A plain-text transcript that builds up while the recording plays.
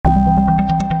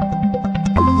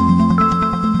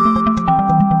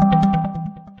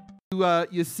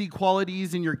you see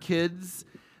qualities in your kids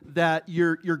that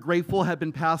you're grateful have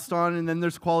been passed on, and then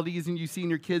there's qualities and you see in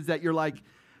your kids that you're like,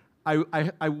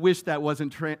 I wish that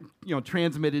wasn't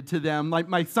transmitted to them. Like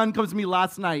my son comes to me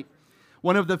last night.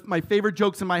 One of my favorite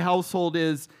jokes in my household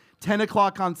is 10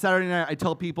 o'clock on Saturday night. I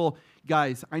tell people,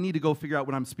 guys, I need to go figure out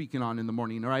what I'm speaking on in the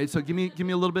morning. All right, so give me a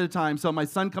little bit of time. So my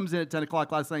son comes in at 10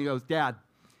 o'clock last night and goes, Dad,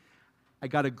 I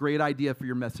got a great idea for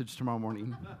your message tomorrow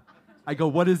morning. I go,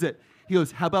 what is it? He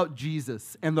goes, how about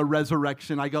Jesus and the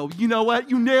resurrection? I go, you know what?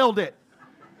 You nailed it.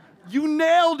 You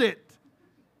nailed it.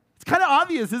 It's kind of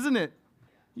obvious, isn't it?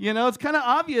 You know, it's kind of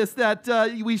obvious that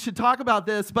we should talk about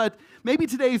this, but maybe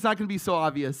today is not going to be so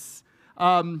obvious.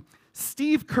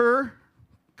 Steve Kerr,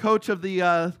 coach of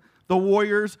the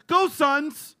Warriors. Go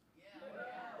Suns!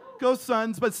 Go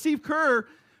Suns. But Steve Kerr, a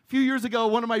few years ago,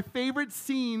 one of my favorite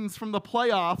scenes from the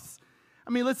playoffs. I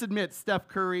mean, let's admit, Steph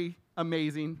Curry,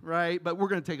 amazing, right? But we're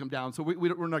going to take him down, so we're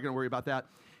not going to worry about that.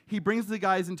 He brings the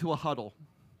guys into a huddle.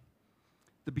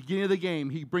 The beginning of the game,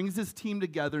 he brings his team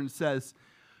together and says,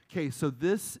 okay, so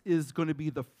this is going to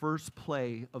be the first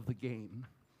play of the game.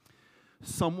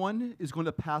 Someone is going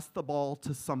to pass the ball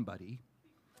to somebody,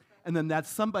 and then that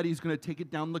somebody is going to take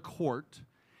it down the court,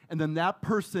 and then that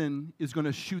person is going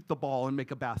to shoot the ball and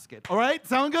make a basket. All right?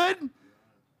 Sound good?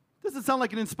 Doesn't sound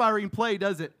like an inspiring play,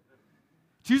 does it?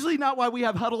 It's usually not why we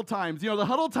have huddle times. You know, the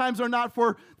huddle times are not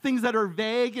for things that are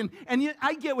vague, and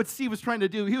I get what Steve was trying to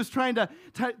do. He was trying to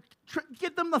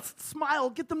get them to smile,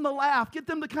 get them to laugh, get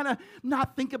them to kind of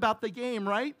not think about the game,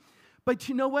 right? But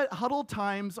you know what? Huddle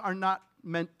times are not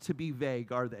meant to be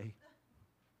vague, are they?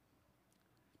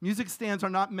 Music stands are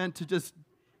not meant to just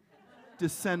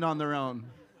descend on their own.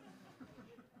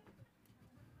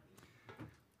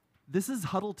 This is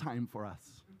huddle time for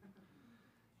us.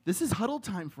 This is huddle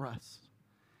time for us.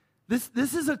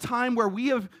 This is a time where we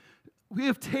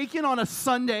have taken on a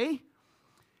Sunday,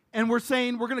 and we're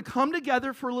saying we're going to come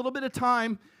together for a little bit of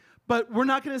time, but we're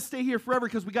not going to stay here forever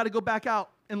because we got to go back out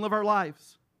and live our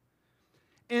lives.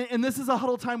 And this is a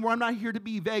huddle time where I'm not here to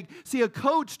be vague. See, a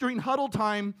coach during huddle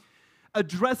time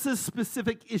addresses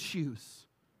specific issues,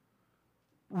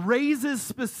 raises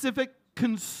specific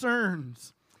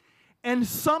concerns, and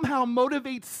somehow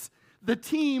motivates the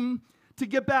team to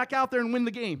get back out there and win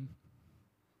the game.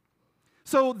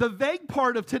 So the vague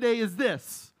part of today is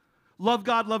this: love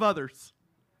God, love others.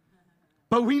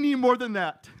 But we need more than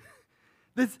that.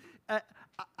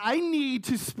 I need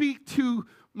to speak to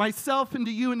myself and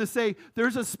to you and to say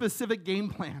there's a specific game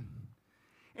plan.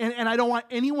 And I don't want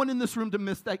anyone in this room to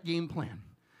miss that game plan.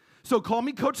 So call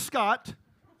me Coach Scott.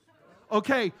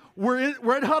 Okay,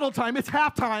 we're at huddle time. It's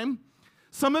halftime.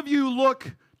 Some of you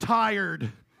look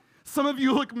tired. Some of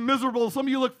you look miserable. Some of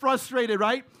you look frustrated,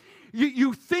 right?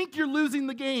 You think you're losing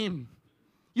the game.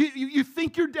 You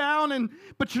think you're down,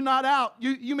 but you're not out.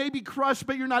 You may be crushed,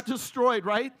 but you're not destroyed,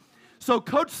 right? So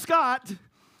Coach Scott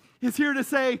is here to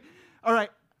say, all right,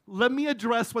 let me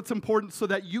address what's important so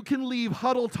that you can leave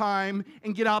huddle time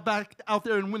and get back out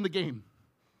there and win the game.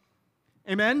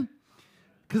 Amen?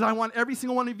 Because I want every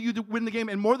single one of you to win the game.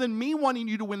 And more than me wanting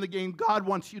you to win the game, God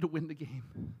wants you to win the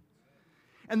game.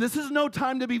 And this is no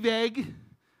time to be vague.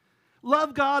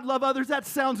 Love God, love others, that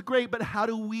sounds great, but how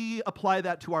do we apply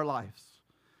that to our lives?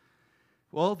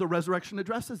 Well, the resurrection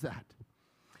addresses that.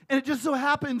 And it just so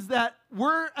happens that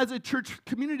we're, as a church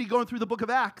community, going through the book of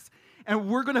Acts, and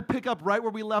we're going to pick up right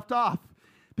where we left off,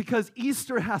 because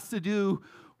Easter has to do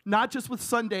not just with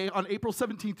Sunday on April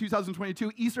 17,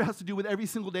 2022, Easter has to do with every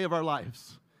single day of our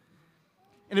lives.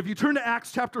 And if you turn to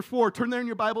Acts chapter 4, turn there in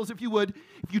your Bibles if you would.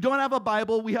 If you don't have a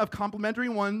Bible, we have complimentary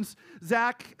ones.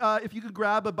 Zach, if you could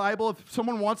grab a Bible. If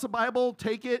someone wants a Bible,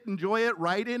 take it, enjoy it,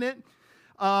 write in it.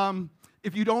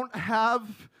 If you don't have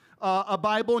a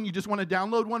Bible and you just want to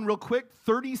download one real quick,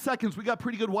 30 seconds. We got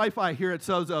pretty good Wi-Fi here at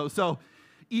Sozo. So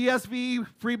ESV,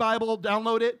 free Bible,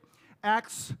 download it.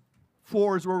 Acts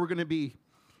 4 is where we're going to be.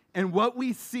 And what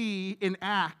we see in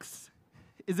Acts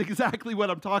is exactly what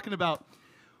I'm talking about.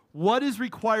 What is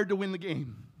required to win the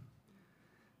game?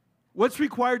 What's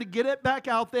required to get it back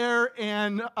out there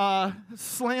and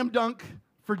slam dunk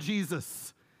for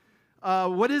Jesus?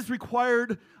 What is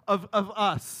required of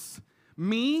us?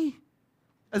 Me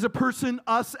as a person,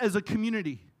 us as a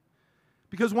community.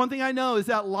 Because one thing I know is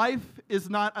that life is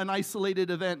not an isolated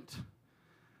event.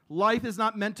 Life is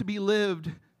not meant to be lived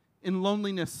in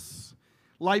loneliness.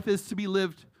 Life is to be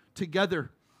lived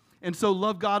together. And so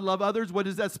love God, love others. What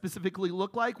does that specifically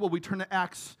look like? Well, we turn to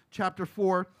Acts chapter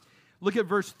 4. Look at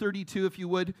verse 32, if you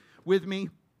would, with me.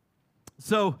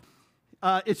 So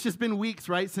it's just been weeks,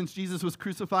 right, since Jesus was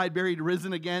crucified, buried,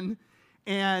 risen again.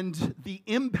 And the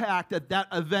impact that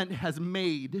event has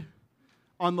made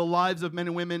on the lives of men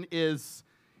and women is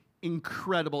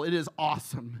incredible. It is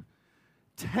awesome.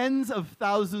 Tens of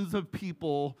thousands of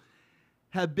people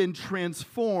have been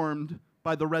transformed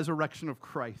by the resurrection of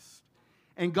Christ.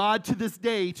 And God, to this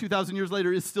day, 2,000 years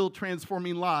later, is still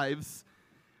transforming lives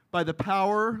by the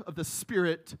power of the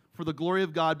Spirit for the glory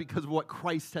of God because of what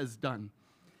Christ has done.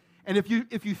 And if you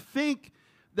think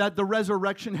that the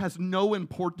resurrection has no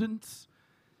importance,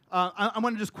 I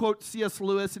want to just quote C.S.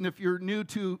 Lewis, and if you're new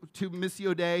to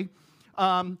Missio Dei,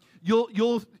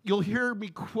 you'll hear me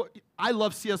quote. I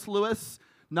love C.S. Lewis,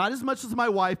 not as much as my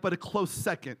wife, but a close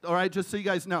second. All right, just so you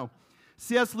guys know,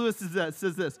 C.S. Lewis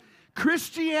says this: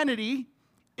 Christianity,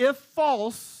 if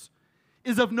false,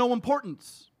 is of no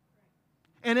importance,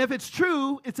 and if it's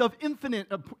true, it's of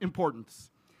infinite importance.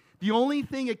 The only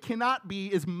thing it cannot be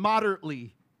is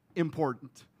moderately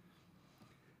important.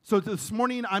 So this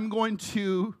morning, I'm going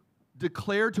to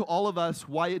declare to all of us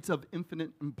why it's of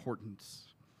infinite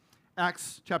importance.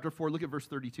 Acts chapter 4, look at verse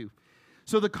 32.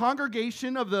 So the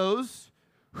congregation of those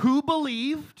who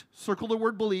believed, circle the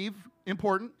word believe,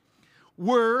 important,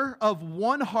 were of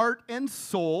one heart and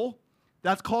soul.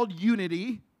 That's called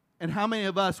unity. And how many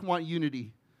of us want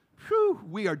unity? Whew,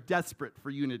 we are desperate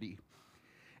for unity.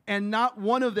 And not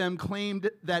one of them claimed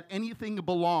that anything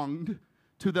belonged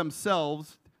to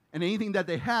themselves, and anything that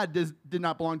they had did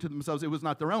not belong to themselves. It was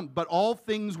not their own. But all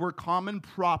things were common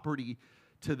property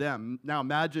to them. Now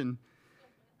imagine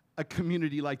a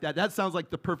community like that. That sounds like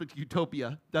the perfect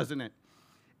utopia, doesn't it?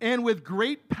 And with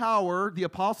great power, the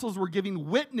apostles were giving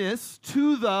witness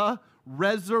to the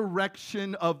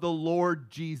resurrection of the Lord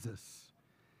Jesus.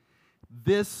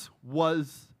 This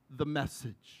was the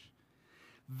message.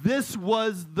 This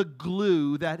was the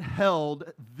glue that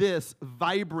held this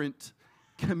vibrant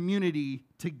community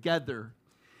together.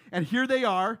 And here they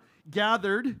are,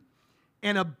 gathered,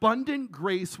 and abundant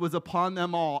grace was upon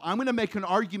them all. I'm going to make an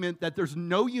argument that there's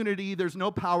no unity, there's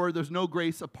no power, there's no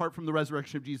grace apart from the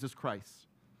resurrection of Jesus Christ.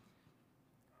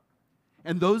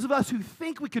 And those of us who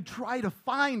think we could try to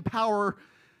find power,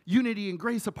 unity, and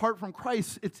grace apart from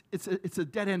Christ, it's a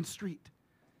dead-end street.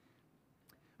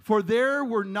 For there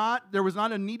was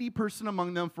not a needy person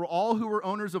among them, for all who were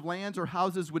owners of lands or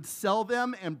houses would sell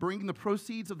them and bring the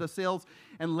proceeds of the sales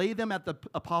and lay them at the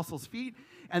apostles' feet,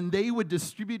 and they would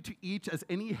distribute to each as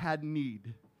any had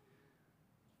need.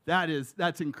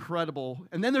 That's incredible.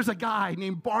 And then there's a guy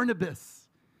named Barnabas.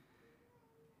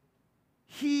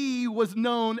 He was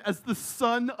known as the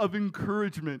son of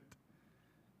encouragement.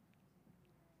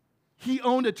 He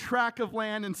owned a tract of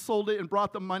land and sold it and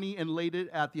brought the money and laid it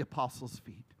at the apostles'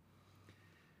 feet.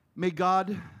 May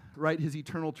God write his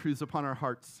eternal truths upon our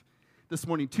hearts this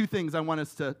morning. Two things I want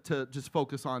us to just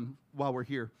focus on while we're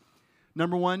here.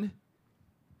 Number one,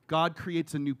 God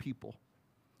creates a new people,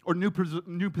 or new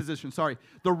position, sorry.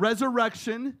 The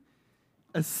resurrection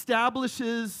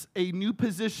establishes a new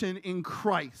position in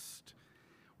Christ.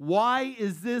 Why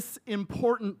is this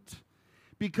important?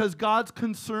 Because God's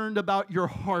concerned about your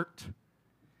heart.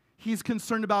 He's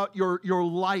concerned about your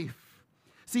life.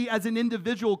 See, as an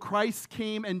individual, Christ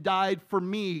came and died for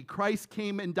me. Christ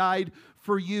came and died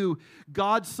for you.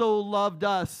 God so loved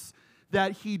us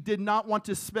that he did not want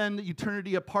to spend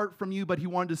eternity apart from you, but he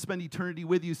wanted to spend eternity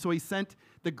with you. So he sent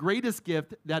the greatest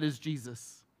gift, that is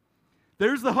Jesus.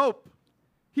 There's the hope.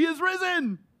 He is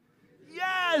risen.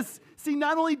 Yes. See,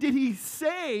 not only did he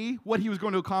say what he was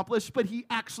going to accomplish, but he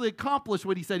actually accomplished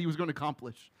what he said he was going to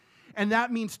accomplish. And that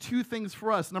means two things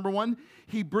for us. Number one,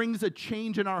 he brings a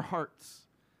change in our hearts.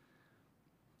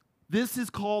 This is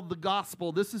called the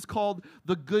gospel. This is called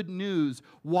the good news.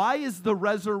 Why is the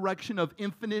resurrection of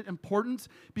infinite importance?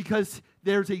 Because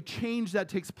there's a change that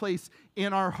takes place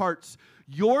in our hearts.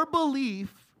 Your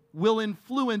belief will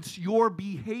influence your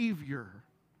behavior.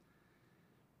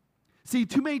 See,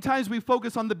 too many times we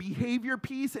focus on the behavior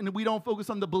piece and we don't focus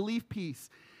on the belief piece.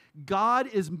 God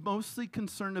is mostly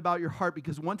concerned about your heart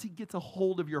because once he gets a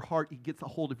hold of your heart, he gets a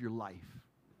hold of your life.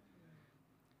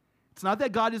 It's not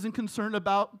that God isn't concerned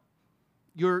about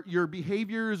your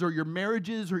behaviors or your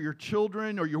marriages or your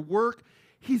children or your work.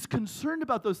 He's concerned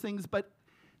about those things, but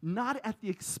not at the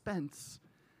expense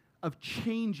of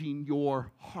changing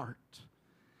your heart.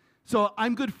 So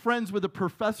I'm good friends with a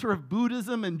professor of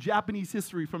Buddhism and Japanese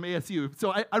history from ASU.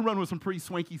 So I run with some pretty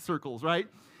swanky circles, right?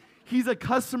 He's a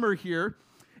customer here,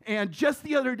 and just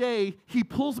the other day, he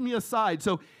pulls me aside.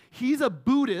 So he's a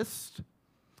Buddhist,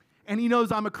 and he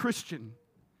knows I'm a Christian.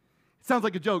 Sounds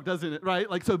like a joke, doesn't it, right?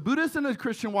 Like, so Buddhist and a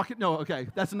Christian walking, no, okay,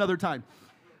 that's another time.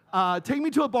 Take me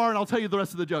to a bar and I'll tell you the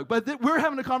rest of the joke. But we're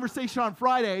having a conversation on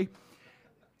Friday,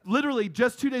 literally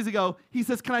just 2 days ago. He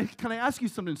says, can I ask you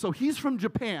something? So he's from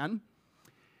Japan.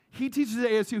 He teaches at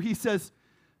ASU. He says,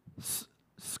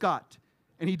 Scott.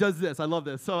 And he does this. I love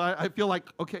this. So I feel like,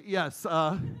 okay, yes.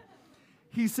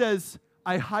 He says,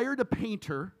 I hired a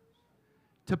painter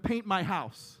to paint my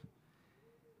house.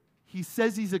 He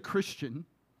says he's a Christian,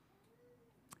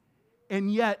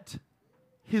 and yet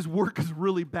his work is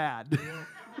really bad.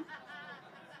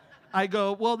 I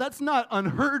go, well, that's not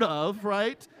unheard of,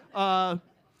 right? I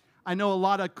know a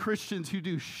lot of Christians who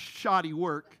do shoddy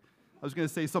work. I was going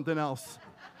to say something else.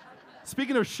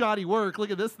 Speaking of shoddy work,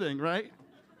 look at this thing, right?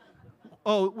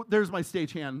 Oh, there's my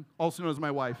stagehand, also known as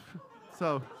my wife.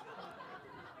 So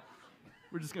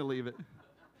we're just going to leave it.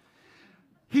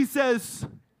 He says,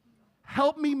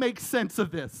 help me make sense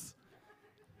of this.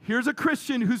 Here's a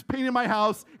Christian who's painting my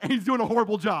house, and he's doing a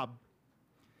horrible job.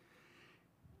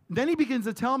 Then he begins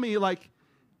to tell me, like,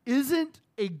 isn't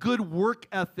a good work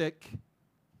ethic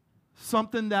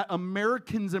something that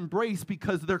Americans embrace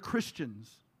because they're Christians?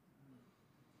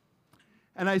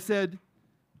 And I said,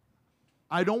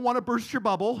 I don't want to burst your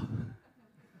bubble,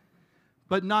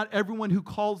 but not everyone who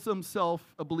calls themselves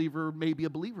a believer may be a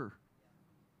believer.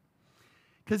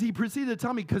 Because he proceeded to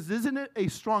tell me, because isn't it a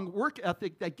strong work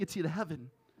ethic that gets you to heaven?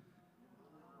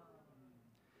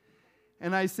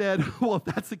 And I said, well, if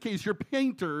that's the case, your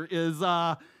painter is,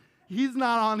 he's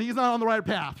not on the right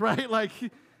path, right? Like,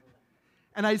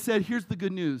 and I said, here's the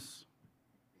good news.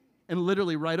 And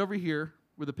literally right over here,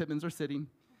 where the Pittmans are sitting,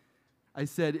 I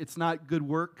said, it's not good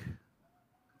work.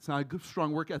 It's not a good,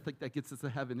 strong work ethic that gets us to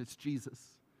heaven. It's Jesus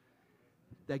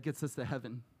that gets us to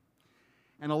heaven.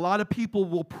 And a lot of people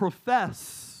will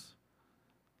profess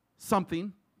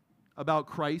something about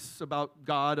Christ, about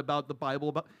God, about the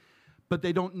Bible, but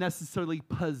they don't necessarily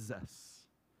possess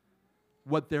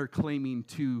what they're claiming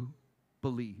to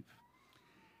believe.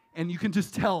 And you can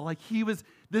just tell, like,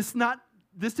 this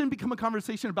didn't become a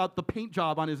conversation about the paint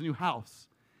job on his new house.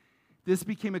 This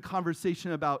became a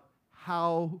conversation about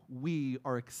how we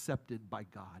are accepted by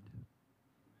God.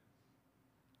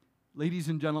 Ladies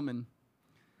and gentlemen,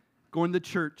 going to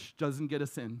church doesn't get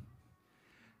us in.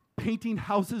 Painting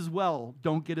houses well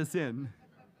don't get us in.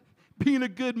 Being a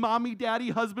good mommy, daddy,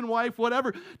 husband, wife,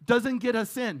 whatever, doesn't get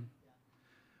us in.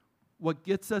 What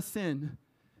gets us in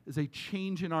is a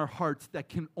change in our hearts that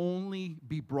can only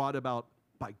be brought about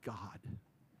by God.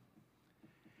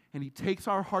 And he takes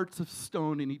our hearts of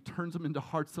stone and he turns them into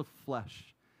hearts of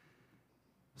flesh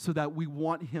so that we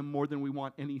want him more than we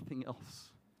want anything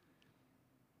else.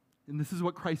 And this is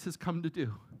what Christ has come to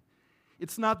do.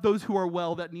 It's not those who are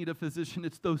well that need a physician,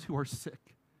 it's those who are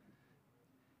sick.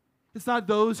 It's not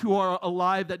those who are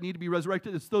alive that need to be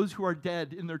resurrected, it's those who are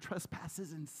dead in their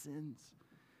trespasses and sins.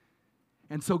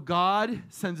 And so God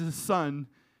sends his Son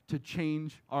to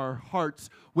change our hearts,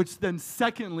 which then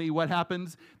secondly, what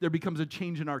happens? There becomes a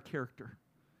change in our character.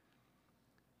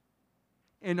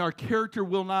 And our character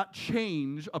will not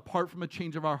change apart from a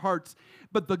change of our hearts.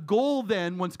 But the goal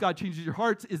then, once God changes your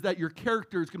hearts, is that your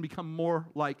character is going to become more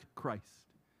like Christ.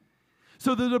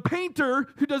 So there's a painter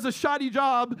who does a shoddy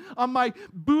job on my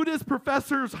Buddhist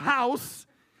professor's house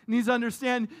needs to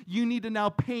understand you need to now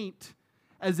paint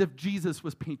as if Jesus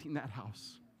was painting that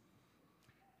house.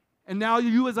 And now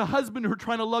you as a husband who are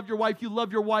trying to love your wife, you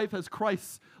love your wife as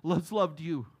Christ has loved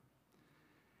you.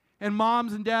 And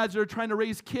moms and dads that are trying to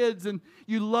raise kids, and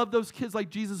you love those kids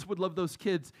like Jesus would love those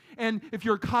kids. And if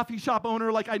you're a coffee shop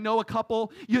owner, like I know a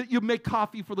couple, you make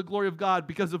coffee for the glory of God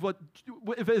because of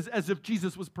as if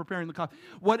Jesus was preparing the coffee.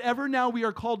 Whatever now we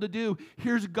are called to do,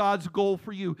 here's God's goal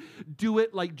for you. Do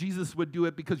it like Jesus would do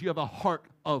it because you have a heart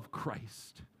of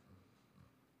Christ.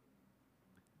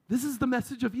 This is the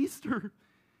message of Easter.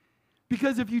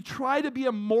 Because if you try to be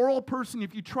a moral person,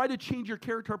 if you try to change your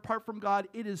character apart from God,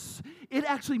 it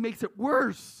actually makes it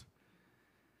worse.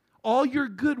 All your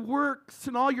good works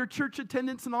and all your church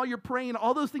attendance and all your praying,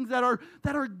 all those things that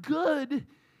are good,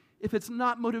 if it's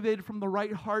not motivated from the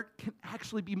right heart, can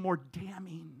actually be more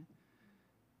damning.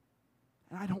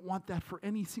 And I don't want that for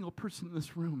any single person in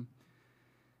this room.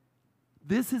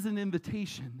 This is an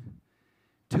invitation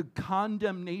to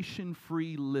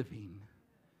condemnation-free living.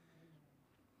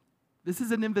 This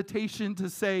is an invitation to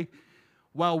say,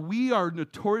 while we are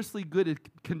notoriously good at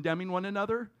condemning one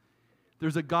another,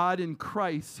 there's a God in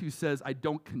Christ who says, I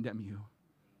don't condemn you.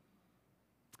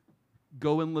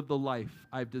 Go and live the life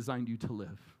I've designed you to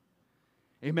live.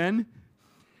 Amen?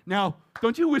 Now,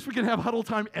 don't you wish we could have huddle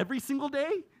time every single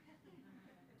day?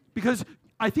 Because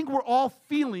I think we're all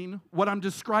feeling what I'm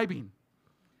describing.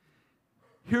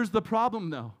 Here's the problem,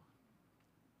 though.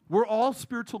 We're all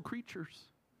spiritual creatures.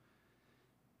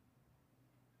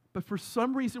 But for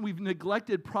some reason, we've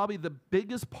neglected probably the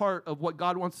biggest part of what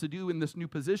God wants to do in this new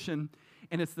position,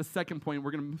 and it's the second point.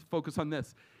 We're going to focus on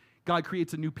this. God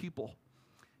creates a new people.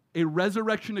 a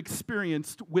resurrection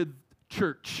experience with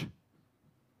church.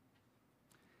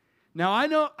 Now,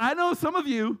 I know some of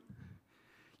you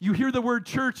hear the word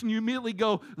church and you immediately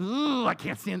go, ooh, I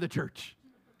can't stand the church.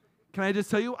 Can I just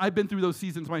tell you, I've been through those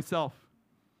seasons myself.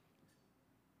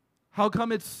 How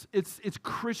come it's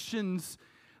Christians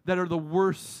that are the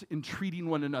worst in treating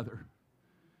one another?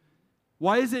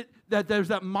 Why is it that there's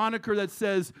that moniker that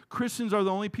says Christians are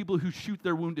the only people who shoot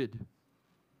their wounded?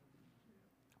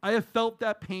 I have felt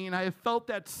that pain. I have felt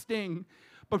that sting.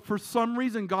 But for some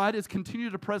reason, God has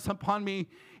continued to press upon me.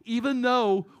 Even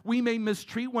though we may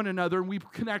mistreat one another and we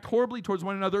connect horribly towards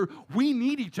one another, we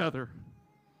need each other.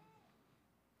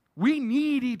 We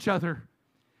need each other.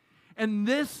 And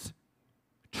this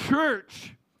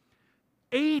church,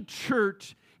 a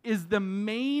church, is the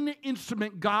main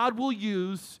instrument God will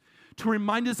use to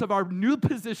remind us of our new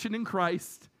position in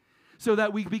Christ so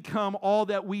that we become all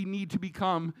that we need to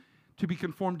become to be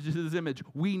conformed to His image.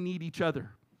 We need each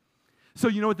other. So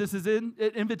you know what this is an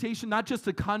invitation, not just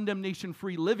to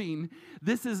condemnation-free living.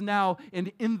 This is now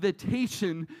an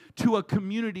invitation to a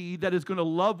community that is going to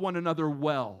love one another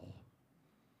well.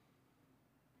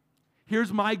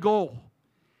 Here's my goal,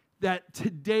 that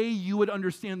today you would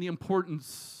understand the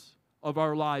importance of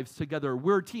our lives together.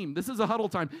 We're a team. This is a huddle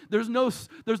time. There's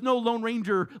no Lone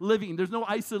Ranger living. There's no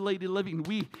isolated living.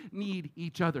 We need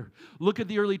each other. Look at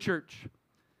the early church.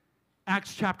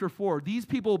 Acts chapter 4. These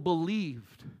people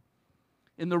believed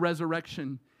in the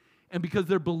resurrection. And because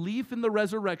their belief in the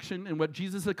resurrection and what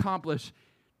Jesus accomplished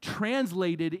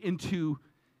translated into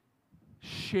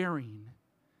sharing,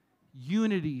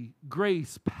 unity,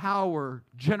 grace, power,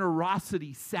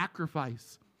 generosity,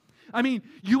 sacrifice. I mean,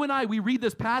 you and I, we read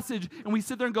this passage and we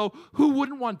sit there and go, who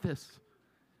wouldn't want this?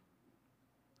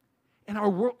 And our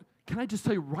world, can I just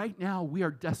tell you right now, we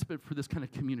are desperate for this kind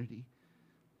of community.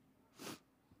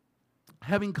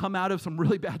 Having come out of some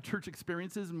really bad church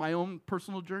experiences in my own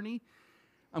personal journey,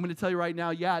 I'm going to tell you right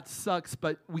now, yeah, it sucks,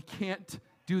 but we can't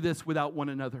do this without one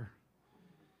another.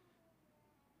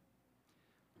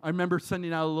 I remember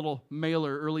sending out a little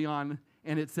mailer early on,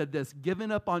 and it said this: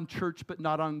 "Given up on church but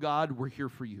not on God, we're here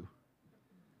for you."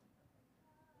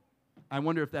 I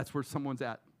wonder if that's where someone's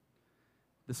at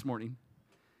this morning.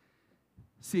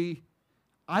 See,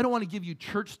 I don't want to give you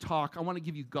church talk. I want to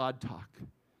give you God talk.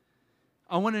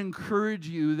 I want to encourage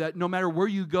you that no matter where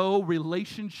you go,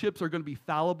 relationships are going to be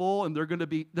fallible and they're going to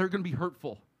be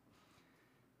hurtful.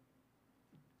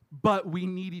 But we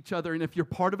need each other. And if you're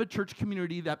part of a church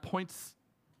community that points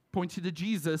you to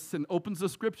Jesus and opens the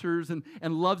scriptures and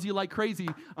loves you like crazy,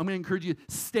 I'm going to encourage you to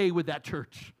stay with that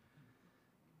church.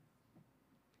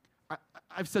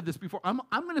 I've said this before. I'm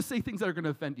going to say things that are going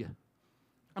to offend you.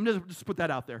 I'm going to just put that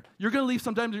out there. You're going to leave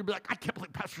sometimes and you'll be like, I can't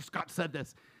believe Pastor Scott said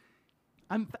this.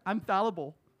 I'm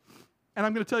fallible. And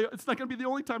I'm going to tell you, it's not going to be the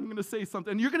only time I'm going to say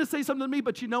something. And you're going to say something to me,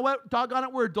 but you know what? Doggone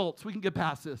it, we're adults. We can get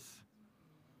past this.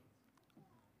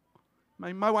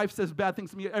 My wife says bad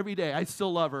things to me every day. I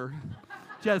still love her.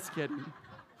 Just kidding. Right.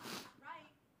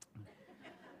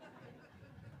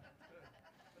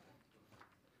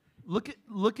 Look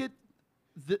at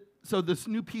this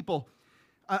new people.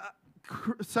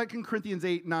 2 Corinthians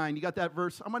 8:9. You got that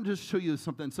verse? I'm going to just show you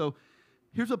something. So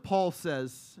here's what Paul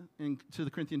says to the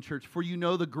Corinthian church. "For you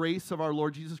know the grace of our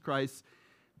Lord Jesus Christ,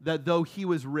 that though he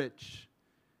was rich,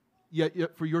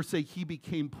 yet for your sake he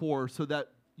became poor, so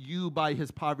that you by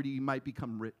his poverty might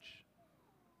become rich."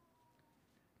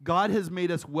 God has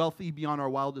made us wealthy beyond our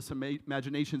wildest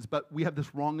imaginations, but we have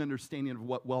this wrong understanding of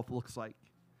what wealth looks like.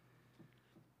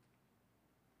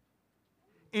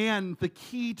 And the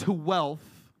key to wealth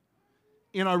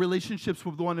in our relationships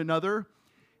with one another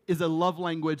is a love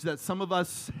language that some of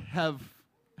us have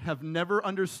never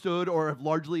understood or have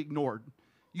largely ignored.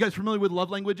 You guys familiar with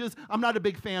love languages? I'm not a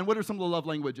big fan. What are some of the love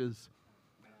languages?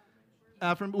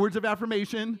 Words of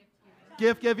affirmation.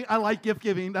 Gift giving. I like gift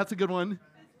giving. That's a good one.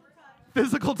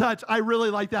 Physical touch. I really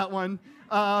like that one.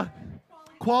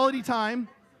 Quality time.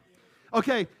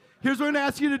 Okay, here's what I'm going to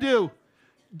ask you to do.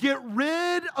 Get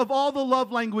rid of all the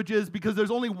love languages because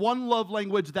there's only one love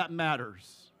language that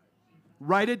matters.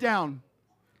 Write it down.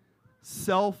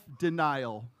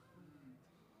 Self-denial.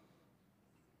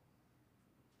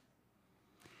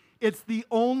 It's the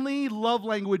only love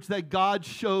language that God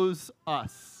shows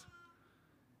us.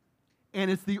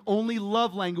 And it's the only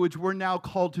love language we're now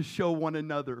called to show one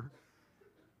another.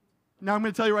 Now I'm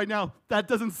going to tell you right now, that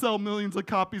doesn't sell millions of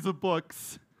copies of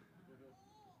books.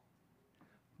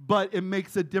 But it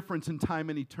makes a difference in time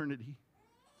and eternity.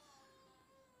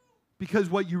 Because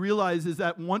what you realize is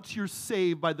that once you're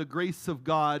saved by the grace of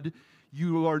God,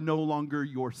 you are no longer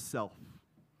yourself.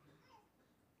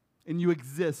 And you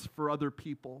exist for other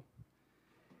people.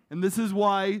 And this is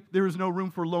why there is no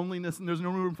room for loneliness and there's no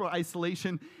room for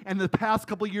isolation. And the past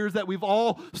couple of years that we've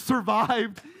all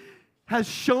survived has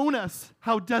shown us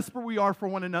how desperate we are for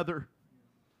one another.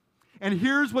 And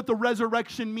here's what the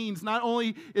resurrection means. Not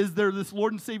only is there this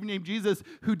Lord and Savior named Jesus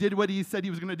who did what he said he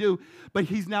was going to do, but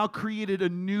he's now created a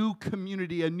new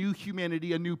community, a new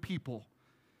humanity, a new people.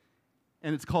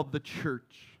 And it's called the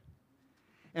church.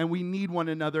 And we need one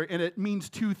another. And it means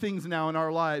two things now in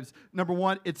our lives. Number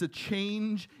one, it's a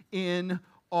change in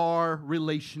our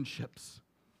relationships.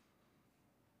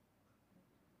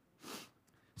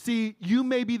 See, you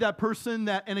may be that person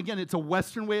that, and again, it's a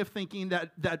Western way of thinking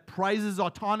that prizes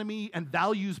autonomy and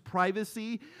values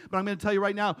privacy. But I'm going to tell you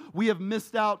right now, we have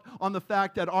missed out on the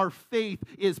fact that our faith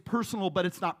is personal, but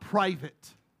it's not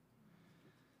private.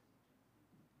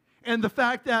 And the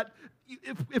fact that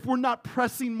if we're not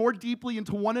pressing more deeply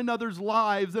into one another's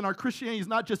lives, then our Christianity is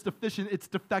not just deficient, it's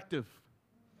defective.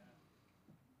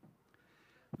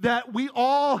 That we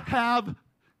all have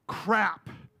crap.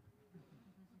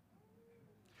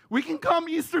 We can come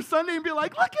Easter Sunday and be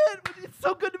like, look at it, it's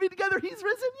so good to be together. He's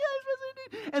risen, yeah, he's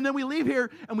risen indeed. And then we leave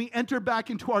here and we enter back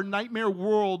into our nightmare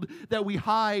world that we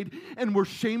hide and we're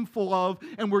shameful of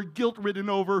and we're guilt-ridden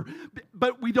over,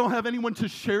 but we don't have anyone to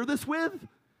share this with.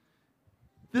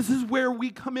 This is where we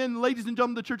come in. Ladies and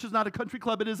gentlemen, the church is not a country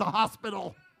club, it is a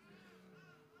hospital.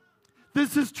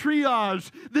 This is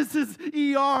triage. This is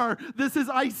ER. This is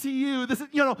ICU. This is,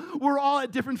 we're all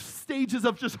at different stages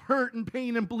of just hurt and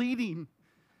pain and bleeding.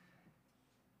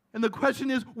 And the question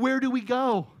is, where do we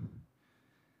go?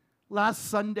 Last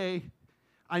Sunday,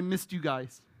 I missed you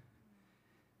guys.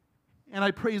 And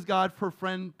I praise God for a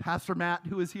friend, Pastor Matt,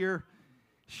 who is here,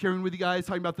 sharing with you guys,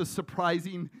 talking about the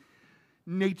surprising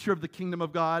nature of the kingdom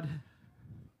of God.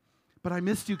 But I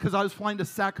missed you because I was flying to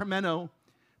Sacramento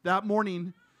that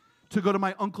morning to go to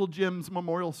my Uncle Jim's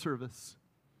memorial service.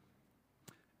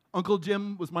 Uncle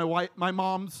Jim was my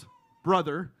mom's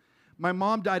brother. My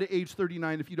mom died at age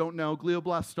 39, if you don't know,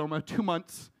 glioblastoma, 2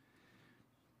 months.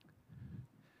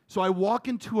 So I walk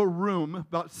into a room,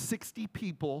 about 60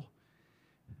 people,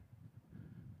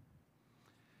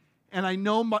 and I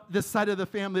know this side of the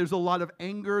family, there's a lot of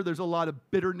anger, there's a lot of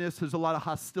bitterness, there's a lot of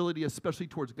hostility, especially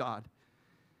towards God.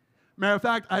 Matter of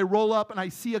fact, I roll up and I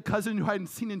see a cousin who I hadn't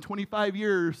seen in 25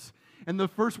 years, and the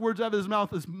first words out of his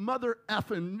mouth is, mother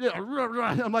effing.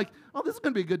 I'm like, oh, this is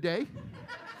going to be a good day.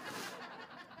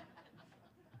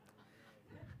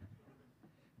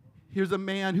 Here's a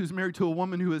man who's married to a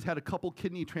woman who has had a couple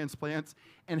kidney transplants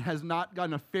and has not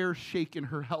gotten a fair shake in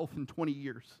her health in 20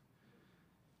 years.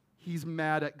 He's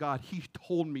mad at God. He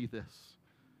told me this.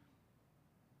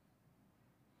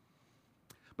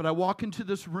 But I walk into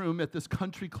this room at this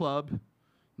country club,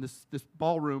 this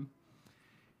ballroom,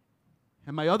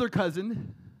 and my other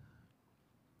cousin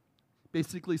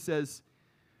basically says,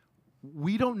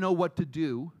 we don't know what to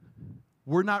do.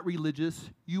 We're not religious.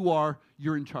 You are.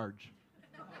 You're in charge.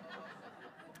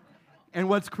 And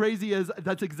what's crazy is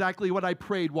that's exactly what I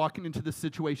prayed walking into this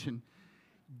situation.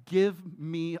 Give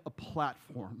me a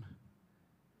platform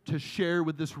to share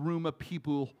with this room of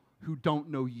people who don't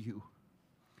know you.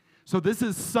 So this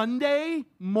is Sunday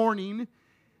morning,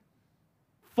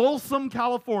 Folsom,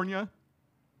 California.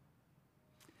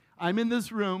 I'm in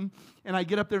this room, and I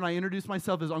get up there and I introduce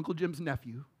myself as Uncle Jim's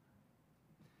nephew.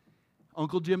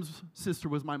 Uncle Jim's sister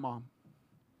was my mom,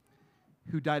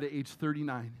 who died at age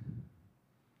 39.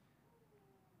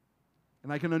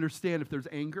 And I can understand if there's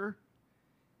anger.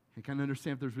 I can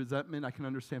understand if there's resentment. I can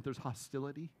understand if there's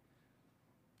hostility.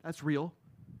 That's real.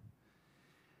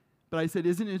 But I said,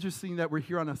 isn't it interesting that we're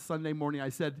here on a Sunday morning? I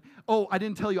said, oh, I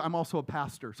didn't tell you I'm also a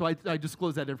pastor. So I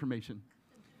disclosed that information.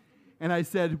 And I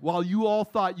said, while you all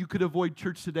thought you could avoid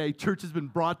church today, church has been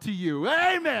brought to you.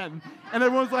 Amen. And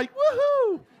everyone was like,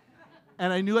 woohoo.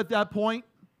 And I knew at that point,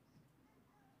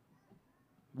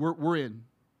 we're in.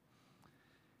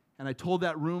 And I told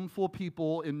that room full of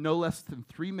people in no less than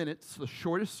 3 minutes, the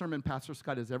shortest sermon Pastor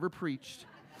Scott has ever preached,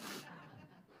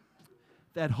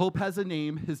 that hope has a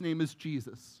name. His name is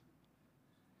Jesus.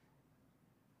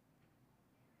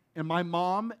 And my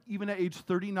mom, even at age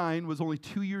 39, was only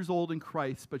 2 years old in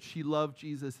Christ, but she loved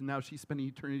Jesus, and now she's spending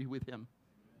eternity with him.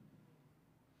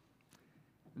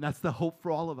 And that's the hope for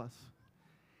all of us.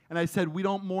 And I said, we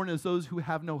don't mourn as those who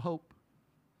have no hope.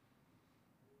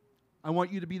 I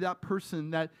want you to be that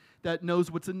person that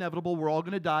knows what's inevitable. We're all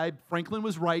going to die. Franklin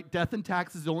was right. Death and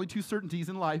taxes are the only two certainties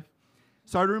in life.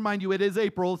 Sorry to remind you, it is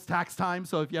April. It's tax time,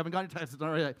 so if you haven't gotten your taxes done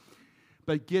already,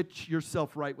 but get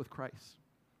yourself right with Christ.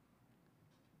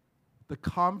 The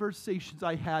conversations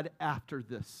I had after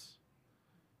this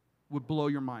would blow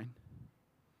your mind.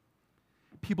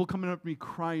 people coming up to me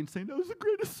crying, saying, that was the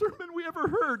greatest sermon we ever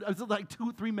heard. I was like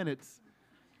 2-3 minutes.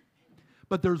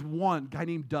 But there's one guy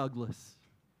named Douglas.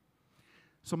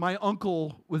 So my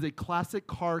uncle was a classic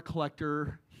car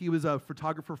collector. He was a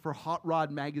photographer for Hot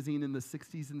Rod magazine in the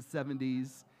 60s and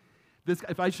 70s. This,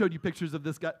 if I showed you pictures of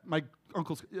this guy, my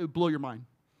uncle's, it would blow your mind.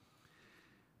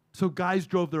 So guys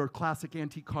drove their classic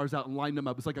antique cars out and lined them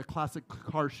up. It was like a classic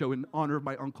car show in honor of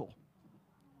my uncle.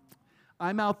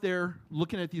 I'm out there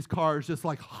looking at these cars just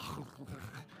like,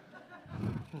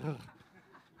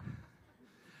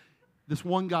 this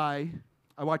one guy,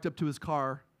 I walked up to his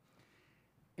car,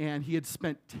 and he had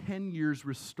spent 10 years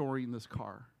restoring this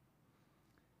car.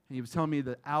 And he was telling me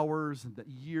the hours and the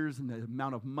years and the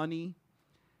amount of money.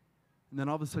 And then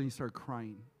all of a sudden he started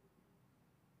crying.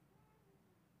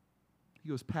 He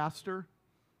goes, Pastor,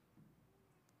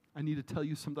 I need to tell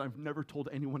you something I've never told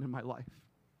anyone in my life.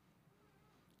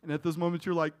 And at those moments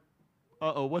you're like,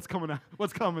 uh-oh, what's coming?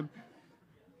 What's coming?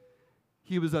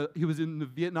 He was in the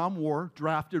Vietnam War,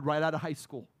 drafted right out of high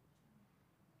school.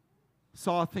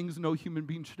 Saw things no human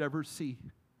being should ever see.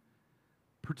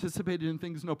 Participated in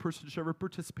things no person should ever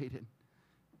participate in.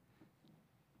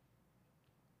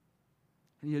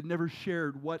 And he had never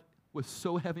shared what was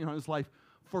so heavy on his life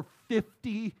for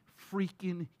 50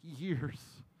 freaking years.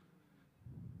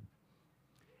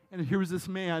 And here was this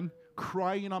man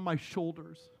crying on my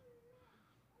shoulder.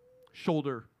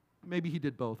 Maybe he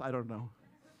did both. I don't know.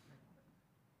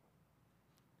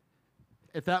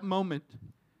 At that moment,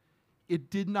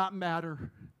 it did not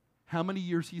matter how many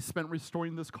years he spent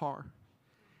restoring this car.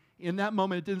 In that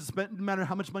moment, it didn't matter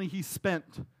how much money he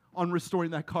spent on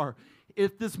restoring that car.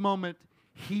 At this moment,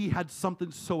 he had something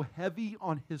so heavy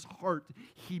on his heart,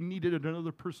 he needed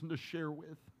another person to share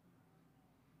with.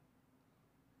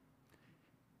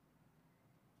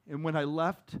 And when I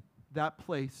left that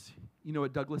place, you know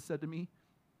what Douglas said to me?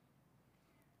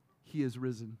 He is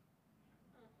risen.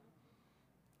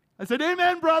 I said,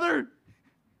 amen, brother.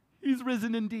 He's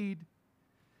risen indeed.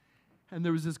 And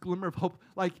there was this glimmer of hope.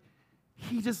 Like,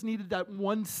 he just needed that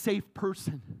one safe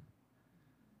person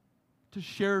to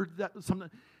share that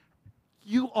something.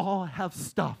 You all have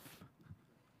stuff.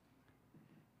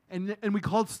 And we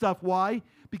call it stuff. Why?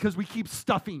 Because we keep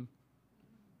stuffing.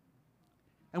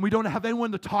 And we don't have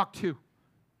anyone to talk to.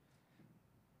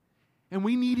 And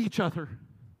we need each other.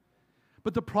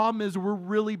 But the problem is we're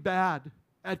really bad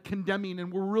at condemning,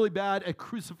 and we're really bad at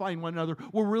crucifying one another.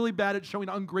 We're really bad at showing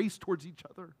ungrace towards each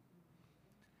other.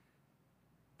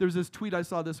 There's this tweet I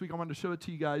saw this week. I wanted to show it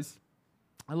to you guys.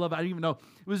 I love it. I don't even know.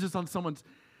 It was just on someone's.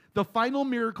 The final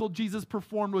miracle Jesus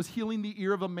performed was healing the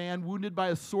ear of a man wounded by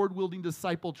a sword-wielding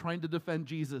disciple trying to defend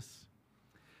Jesus.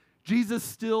 Jesus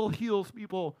still heals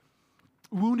people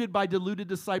wounded by deluded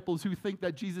disciples who think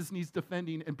that Jesus needs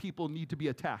defending and people need to be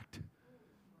attacked.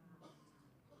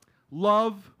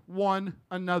 Love one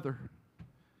another.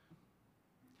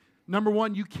 Number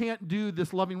one, you can't do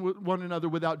this loving one another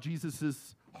without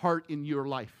Jesus' heart in your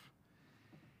life.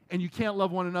 And you can't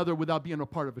love one another without being a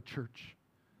part of a church.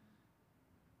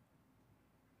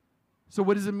 So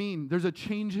what does it mean? There's a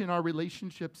change in our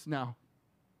relationships now.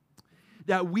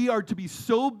 That we are to be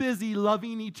so busy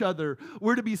loving each other.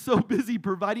 We're to be so busy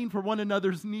providing for one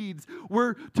another's needs.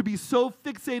 We're to be so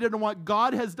fixated on what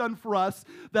God has done for us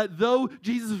that though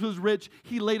Jesus was rich,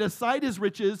 he laid aside his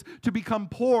riches to become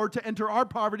poor, to enter our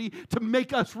poverty, to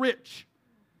make us rich.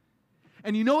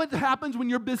 And you know what happens when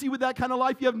you're busy with that kind of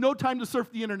life? You have no time to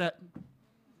surf the internet.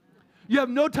 You have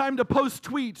no time to post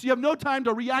tweets. You have no time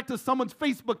to react to someone's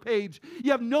Facebook page.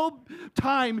 You have no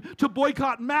time to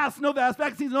boycott masks, no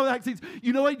vaccines, no vaccines.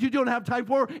 You know what you don't have time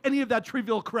for? Any of that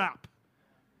trivial crap.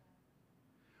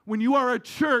 When you are a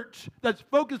church that's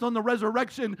focused on the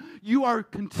resurrection, you are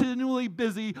continually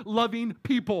busy loving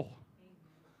people.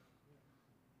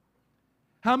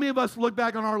 How many of us look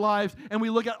back on our lives and we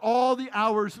look at all the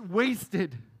hours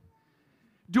wasted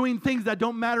doing things that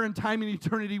don't matter in time and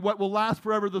eternity, what will last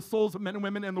forever, the souls of men and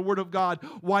women and the Word of God?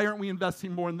 Why aren't we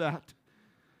investing more in that?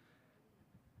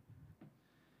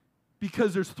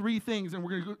 Because there's three things, and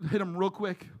we're going to hit them real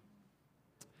quick.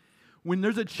 When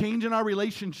there's a change in our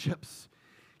relationships,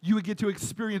 you would get to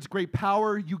experience great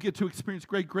power, you get to experience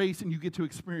great grace, and you get to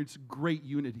experience great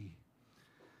unity.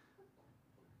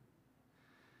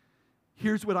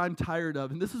 Here's what I'm tired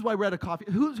of, and this is why we're at a coffee.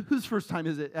 Whose first time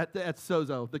is it at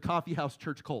Sozo, the coffee house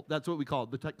church cult? That's what we call it,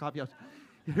 the coffee house.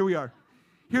 Here we are.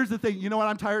 Here's the thing. You know what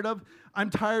I'm tired of? I'm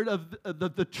tired of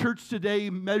the church today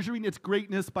measuring its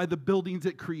greatness by the buildings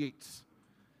it creates.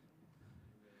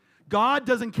 God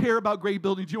doesn't care about great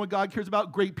buildings. You know what God cares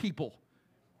about? Great people.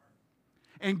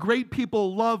 And great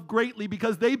people love greatly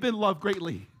because they've been loved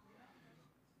greatly.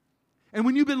 And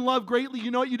when you've been loved greatly,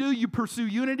 you know what you do? You pursue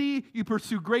unity, you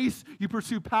pursue grace, you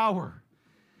pursue power.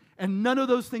 And none of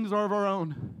those things are of our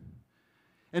own.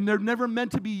 And they're never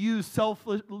meant to be used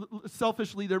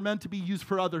selfishly. They're meant to be used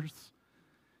for others.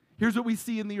 Here's what we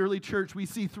see in the early church. We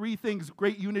see three things: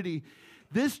 great unity.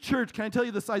 This church, can I tell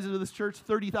you the size of this church?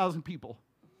 30,000 people.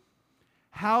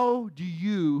 How do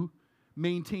you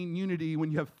maintain unity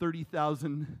when you have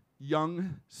 30,000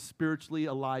 young, spiritually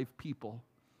alive people?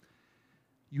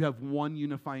 You have one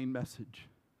unifying message,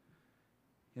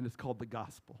 and it's called the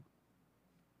gospel.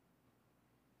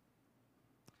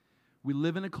 We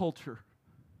live in a culture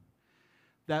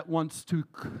that wants to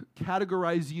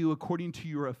categorize you according to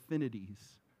your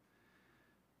affinities.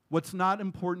 What's not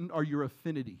important are your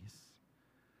affinities.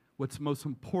 What's most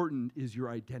important is your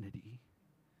identity.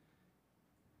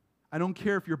 I don't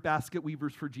care if you're basket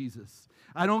weavers for Jesus.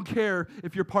 I don't care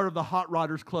if you're part of the Hot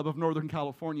Rodders Club of Northern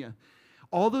California.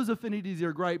 All those affinities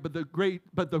are great, but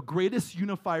the greatest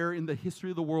unifier in the history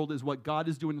of the world is what God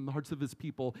is doing in the hearts of his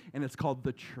people, and it's called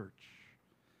the church.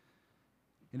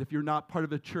 And if you're not part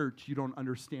of a church, you don't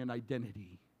understand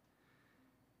identity.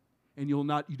 And you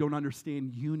don't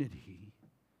understand unity.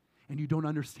 And you don't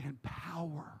understand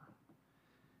power.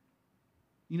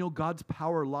 You know, God's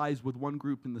power lies with one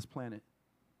group in this planet.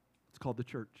 It's called the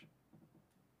church.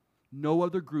 No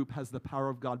other group has the power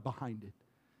of God behind it.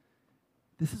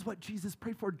 This is what Jesus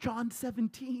prayed for. John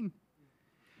 17.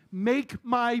 Make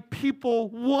my people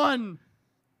one.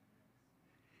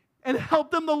 And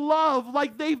help them to love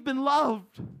like they've been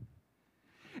loved.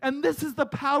 And this is the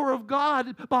power of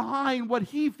God behind what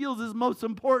he feels is most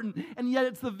important. And yet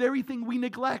it's the very thing we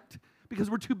neglect because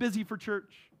we're too busy for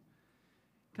church.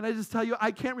 Can I just tell you,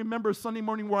 I can't remember a Sunday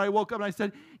morning where I woke up and I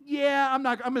said, yeah, I'm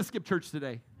going to skip church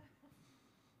today.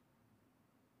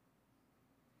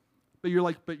 But you're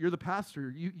like, but you're the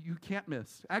pastor. You can't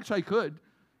miss. Actually, I could.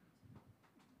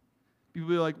 People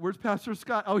be like, where's Pastor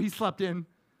Scott? Oh, he slept in.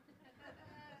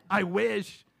 I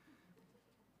wish.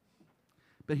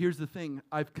 But here's the thing.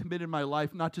 I've committed my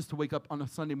life not just to wake up on a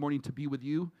Sunday morning to be with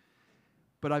you,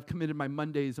 but I've committed my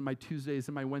Mondays and my Tuesdays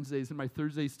and my Wednesdays and my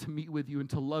Thursdays to meet with you and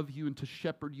to love you and to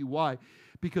shepherd you. Why?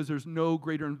 Because there's no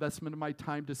greater investment of my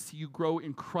time to see you grow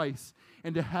in Christ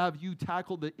and to have you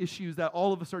tackle the issues that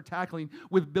all of us are tackling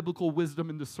with biblical wisdom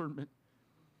and discernment.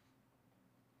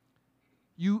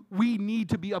 We need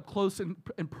to be up close and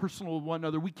personal with one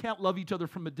another. We can't love each other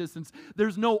from a distance.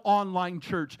 There's no online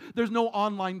church. There's no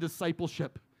online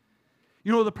discipleship.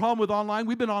 You know the problem with online?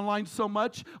 We've been online so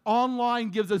much.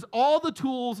 Online gives us all the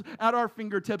tools at our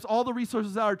fingertips, all the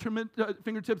resources at our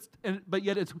fingertips, but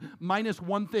yet it's minus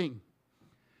one thing: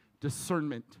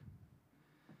 discernment.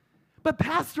 But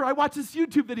Pastor, I watch this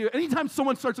YouTube video. Anytime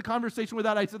someone starts a conversation with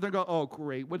that, I sit there and go, oh,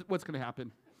 great, what's going to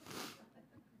happen?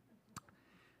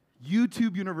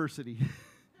 YouTube University.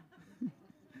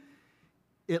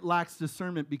 It lacks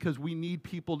discernment because we need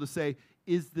people to say,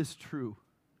 is this true?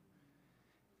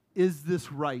 Is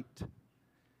this right?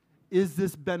 Is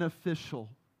this beneficial?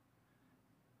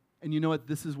 And you know what?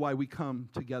 This is why we come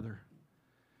together,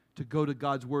 to go to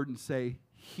God's word and say,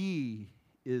 he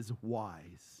is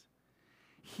wise.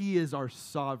 He is our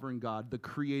sovereign God, the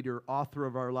creator, author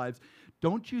of our lives.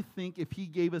 Don't you think if he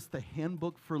gave us the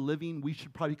handbook for living, we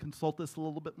should probably consult this a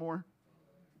little bit more?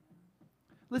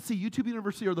 Let's see, YouTube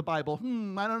University or the Bible?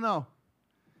 I don't know.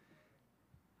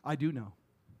 I do know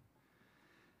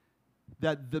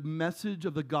that the message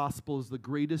of the gospel is the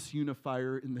greatest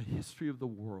unifier in the history of the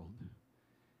world.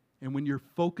 And when you're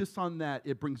focused on that,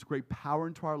 it brings great power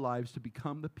into our lives to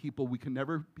become the people we can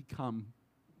never become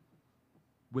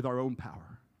with our own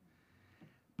power.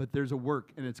 But there's a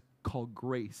work, and it's called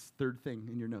grace. Third thing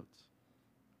in your notes.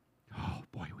 Oh,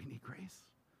 boy, we need grace.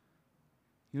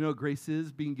 You know what grace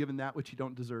is? Being given that which you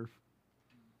don't deserve.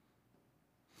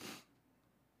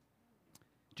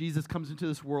 Jesus comes into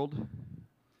this world,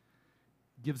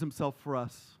 gives himself for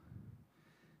us.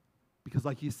 Because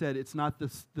like he said, it's not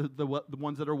the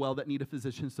ones that are well that need a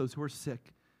physician, it's those who are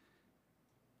sick.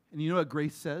 And you know what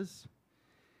grace says?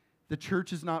 The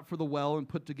church is not for the well and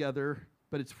put together,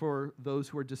 but it's for those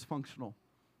who are dysfunctional.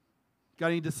 Got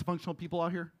any dysfunctional people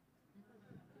out here?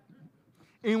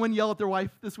 Anyone yell at their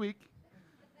wife this week?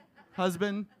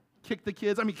 Husband? Kick the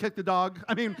kids? Kick the dog?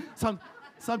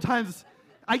 Sometimes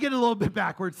I get a little bit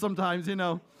backwards sometimes, you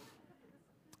know.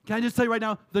 Can I just tell you right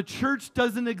now, the church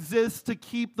doesn't exist to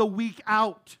keep the weak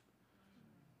out.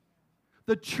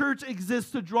 The church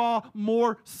exists to draw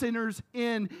more sinners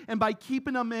in. And by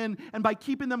keeping them in and by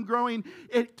keeping them growing,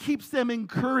 it keeps them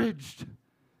encouraged.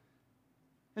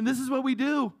 And this is what we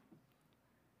do.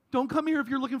 Don't come here if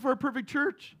you're looking for a perfect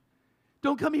church.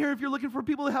 Don't come here if you're looking for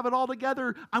people to have it all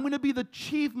together. I'm going to be the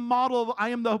chief model of I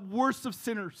am the worst of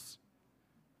sinners.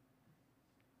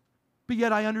 But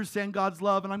yet I understand God's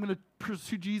love, and I'm going to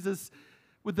pursue Jesus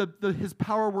with his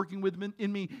power working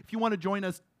in me. If you want to join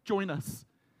us, join us.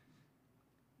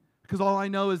 Because all I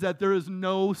know is that there is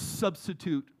no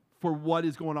substitute for what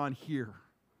is going on here.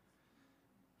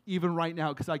 Even right now,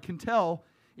 because I can tell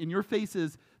in your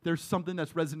faces there's something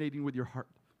that's resonating with your heart.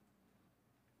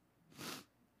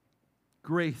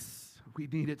 Grace, we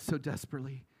need it so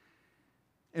desperately.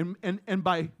 And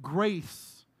by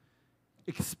grace,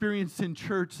 experience in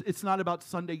church, it's not about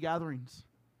Sunday gatherings.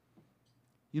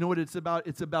 You know what it's about?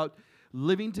 It's about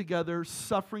living together,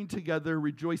 suffering together,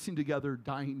 rejoicing together,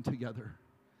 dying together.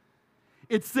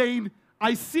 It's saying,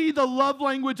 I see the love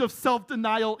language of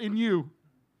self-denial in you.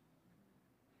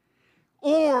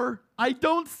 Or I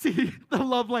don't see the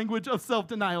love language of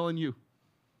self-denial in you.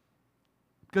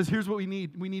 Because here's what we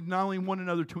need. We need not only one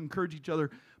another to encourage each other,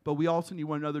 but we also need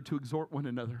one another to exhort one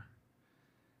another,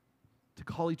 to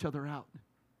call each other out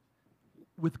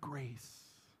with grace.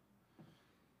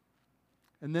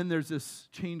 And then there's this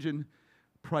change in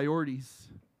priorities.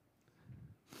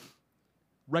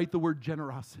 Write the word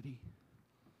generosity.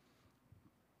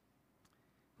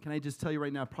 Can I just tell you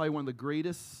right now, probably one of the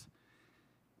greatest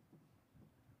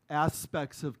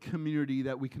aspects of community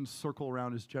that we can circle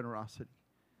around is generosity.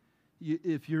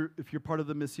 If you're part of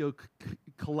the Missio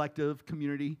collective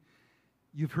community,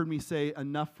 you've heard me say,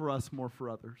 enough for us, more for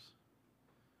others.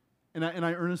 And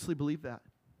I earnestly believe that.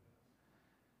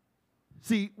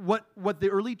 See, what the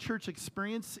early church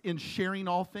experienced in sharing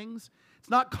all things, it's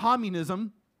not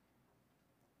communism.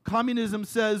 Communism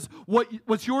says,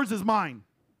 what's yours is mine.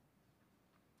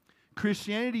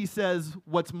 Christianity says,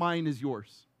 what's mine is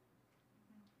yours.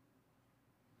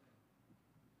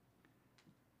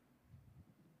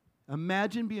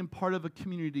 Imagine being part of a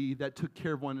community that took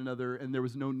care of one another and there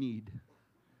was no need.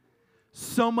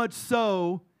 So much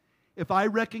so, if I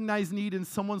recognize need in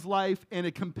someone's life and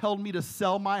it compelled me to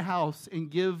sell my house and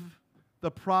give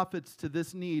the profits to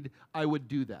this need, I would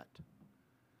do that.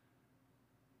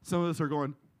 Some of us are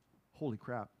going, holy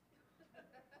crap.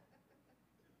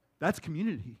 That's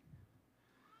community.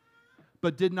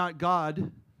 But did not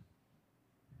God,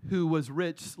 who was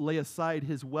rich, lay aside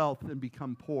his wealth and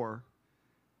become poor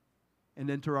and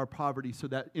enter our poverty so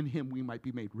that in him we might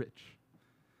be made rich?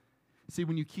 See,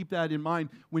 when you keep that in mind,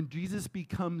 when Jesus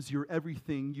becomes your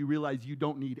everything, you realize you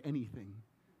don't need anything.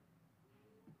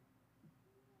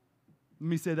 Let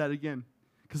me say that again,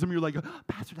 because some of you are like, oh,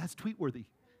 Pastor, that's tweet-worthy.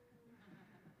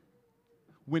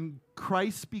 When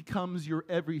Christ becomes your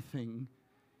everything,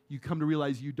 you come to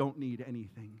realize you don't need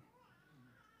anything.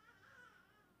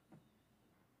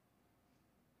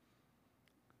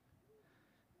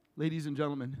 Ladies and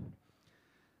gentlemen,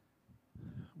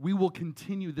 we will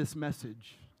continue this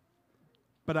message,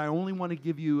 but I only want to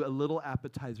give you a little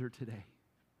appetizer today.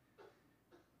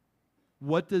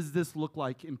 What does this look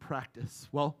like in practice?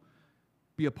 Well,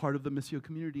 be a part of the Missio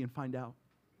community and find out.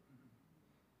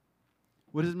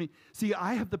 What does it mean? See,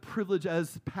 I have the privilege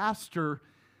as pastor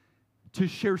to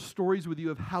share stories with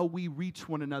you of how we reach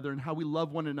one another and how we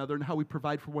love one another and how we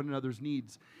provide for one another's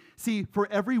needs. See, for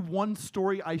every one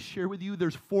story I share with you,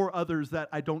 there's 4 others that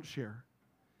I don't share.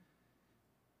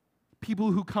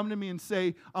 People who come to me and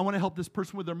say, I want to help this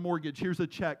person with their mortgage. Here's a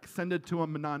check. Send it to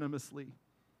them anonymously.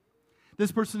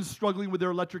 This person's struggling with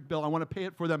their electric bill. I want to pay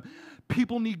it for them.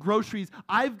 People need groceries.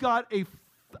 I've got a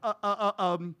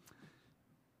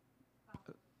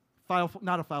file,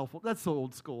 not a file, that's so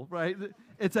old school, right?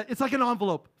 It's like an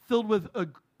envelope filled with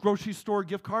grocery store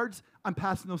gift cards. I'm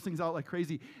passing those things out like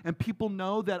crazy. And people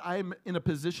know that I'm in a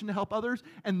position to help others,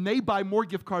 and they buy more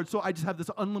gift cards, so I just have this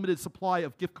unlimited supply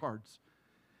of gift cards.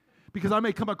 Because I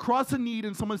may come across a need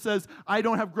and someone says, I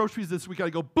don't have groceries this week. I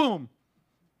go, boom,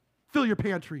 fill your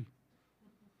pantry.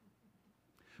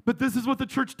 But this is what the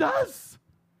church does.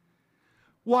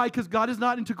 Why? Because God is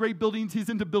not into great buildings. He's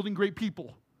into building great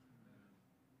people.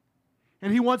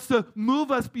 And he wants to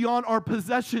move us beyond our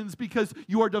possessions because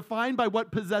you are defined by what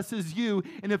possesses you.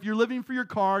 And if you're living for your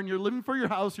car and you're living for your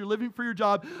house, you're living for your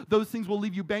job, those things will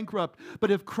leave you bankrupt.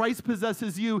 But if Christ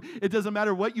possesses you, it doesn't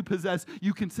matter what you possess,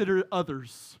 you consider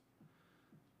others.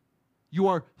 You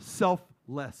are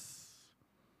selfless.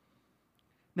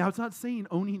 Now, it's not saying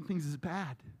owning things is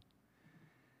bad.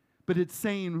 But it's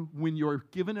saying when you're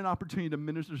given an opportunity to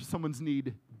minister to someone's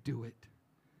need, do it.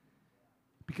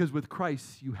 Because with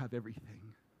Christ, you have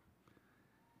everything.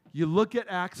 You look at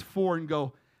Acts 4 and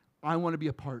go, I want to be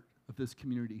a part of this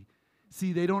community.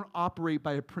 See, they don't operate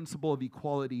by a principle of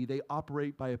equality. They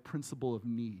operate by a principle of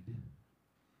need.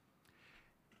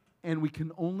 And we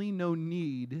can only know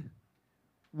need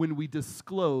when we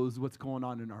disclose what's going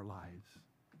on in our lives.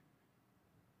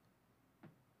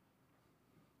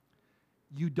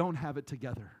 You don't have it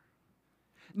together.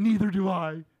 Neither do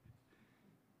I.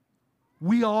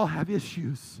 We all have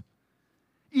issues,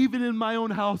 even in my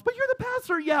own house. But you're the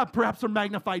pastor. Yeah, perhaps they're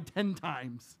magnified 10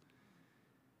 times.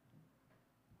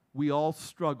 We all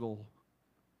struggle.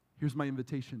 Here's my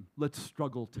invitation. Let's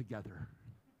struggle together.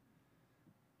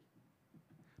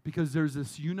 Because there's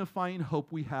this unifying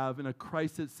hope we have in a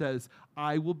Christ that says,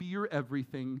 I will be your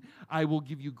everything. I will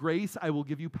give you grace. I will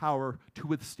give you power to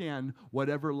withstand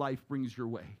whatever life brings your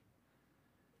way.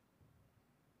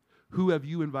 Who have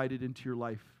you invited into your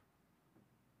life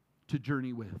to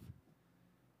journey with?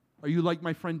 Are you like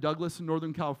my friend Douglas in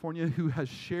Northern California, who has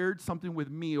shared something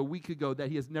with me a week ago that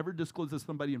he has never disclosed to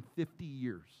somebody in 50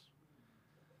 years?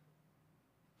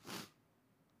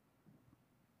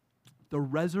 The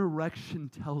resurrection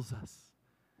tells us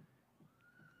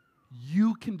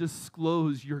you can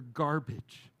disclose your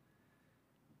garbage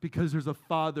because there's a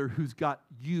Father who's got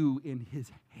you in his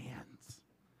hands.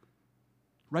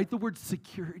 Write the word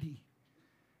security,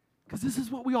 because this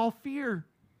is what we all fear.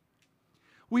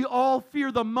 We all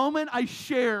fear the moment I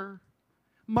share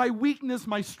my weakness,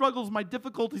 my struggles, my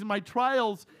difficulties, my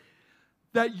trials,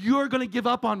 that you're going to give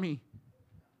up on me.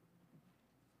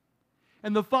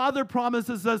 And the Father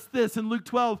promises us this in Luke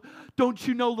 12, don't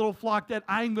you know, little flock, that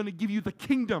I'm going to give you the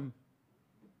kingdom.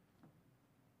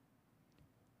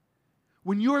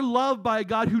 When you're loved by a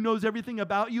God who knows everything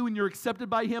about you and you're accepted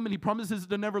by him and he promises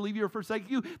to never leave you or forsake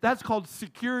you, that's called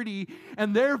security.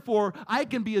 And therefore, I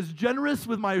can be as generous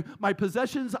with my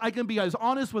possessions. I can be as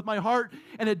honest with my heart.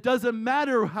 And it doesn't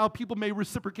matter how people may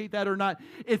reciprocate that or not.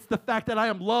 It's the fact that I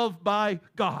am loved by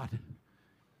God.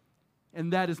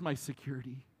 And that is my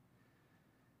security.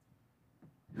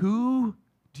 Who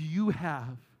do you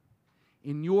have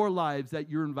in your lives that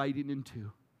you're inviting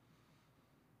into?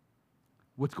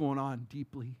 What's going on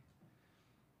deeply,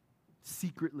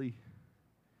 secretly,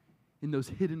 in those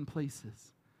hidden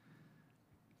places?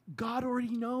 God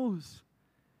already knows.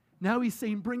 Now he's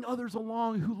saying, bring others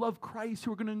along who love Christ,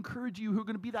 who are going to encourage you, who are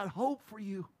going to be that hope for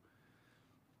you.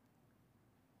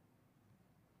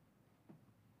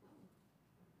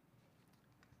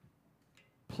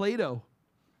 Plato,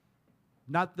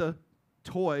 not the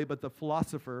toy, but the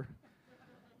philosopher.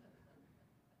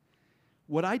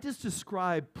 What I just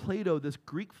described, Plato, this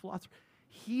Greek philosopher,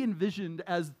 he envisioned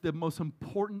as the most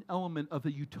important element of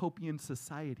a utopian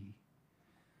society.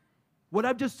 What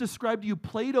I've just described to you,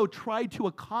 Plato tried to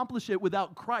accomplish it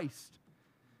without Christ,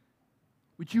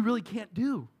 which you really can't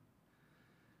do.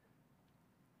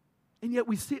 And yet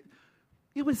we see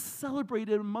it was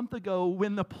celebrated a month ago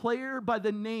when the player by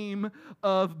the name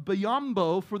of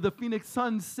Biyombo for the Phoenix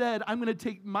Suns said, I'm going to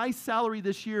take my salary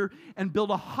this year and build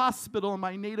a hospital in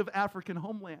my native African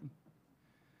homeland.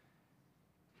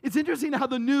 It's interesting how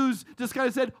the news just kind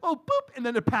of said, oh, boop, and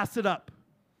then it passed it up.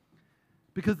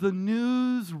 Because the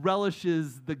news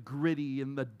relishes the gritty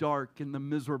and the dark and the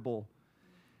miserable.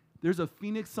 There's a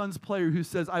Phoenix Suns player who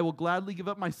says, I will gladly give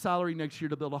up my salary next year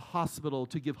to build a hospital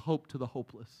to give hope to the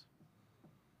hopeless.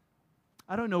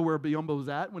 I don't know where Biyombo's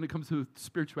at when it comes to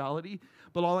spirituality,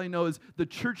 but all I know is the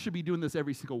church should be doing this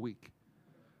every single week.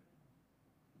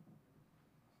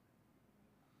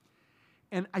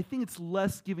 And I think it's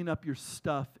less giving up your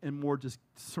stuff and more just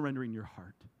surrendering your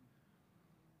heart.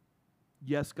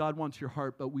 Yes, God wants your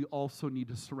heart, but we also need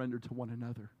to surrender to one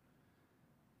another.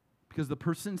 Because the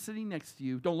person sitting next to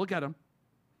you, don't look at him,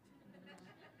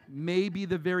 may be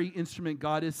the very instrument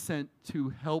God has sent to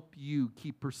help you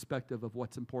keep perspective of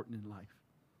what's important in life.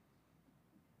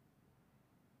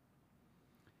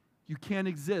 You can't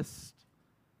exist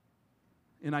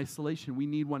in isolation. We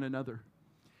need one another.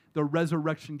 The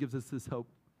resurrection gives us this hope.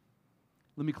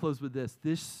 Let me close with this.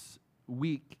 This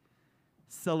week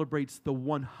celebrates the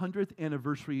 100th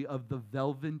anniversary of the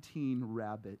Velveteen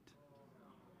Rabbit.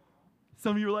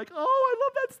 Some of you are like, oh, I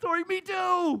love that story. Me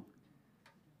too.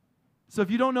 So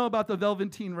if you don't know about the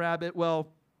Velveteen Rabbit, well,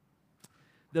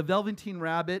 the Velveteen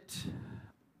Rabbit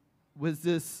was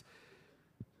this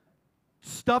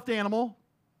stuffed animal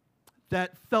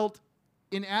that felt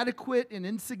inadequate and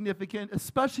insignificant,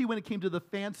 especially when it came to the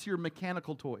fancier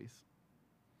mechanical toys.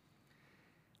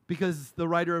 Because the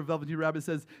writer of Velveteen Rabbit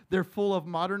says they're full of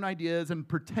modern ideas and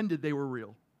pretended they were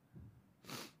real.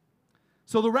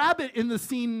 So the rabbit in the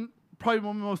scene, probably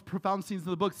one of the most profound scenes in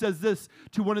the book, says this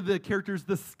to one of the characters,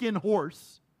 the skin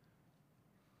horse,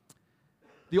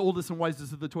 the oldest and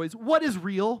wisest of the toys. What is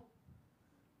real?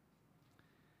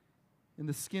 And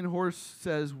the skin horse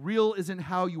says, real isn't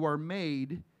how you are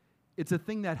made. It's a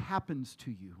thing that happens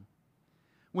to you.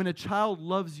 when a child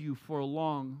loves you for a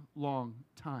long, long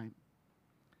time.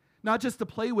 Not just to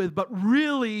play with, but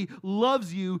really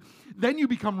loves you, then you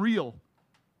become real.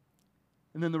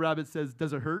 And then the rabbit says,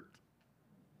 does it hurt?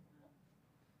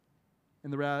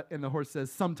 And the horse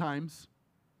says, sometimes,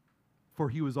 for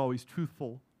he was always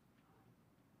truthful.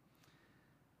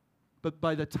 But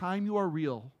by the time you are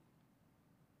real,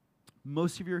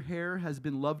 most of your hair has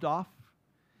been loved off,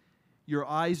 your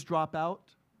eyes drop out,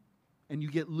 and you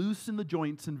get loose in the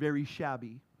joints and very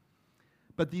shabby.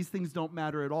 But these things don't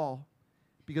matter at all,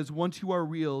 because once you are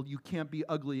real, you can't be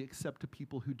ugly except to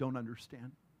people who don't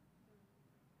understand.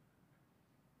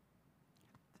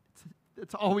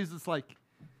 It's always this like,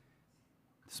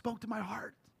 spoke to my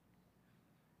heart.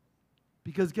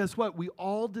 Because guess what? We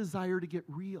all desire to get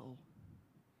real.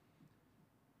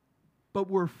 But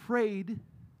we're afraid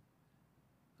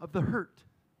of the hurt.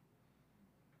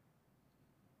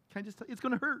 Can I just tell you, it's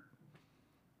going to hurt.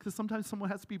 Because sometimes someone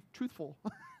has to be truthful.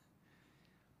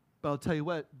 But I'll tell you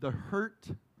what, the hurt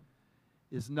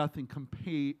is nothing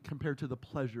compared to the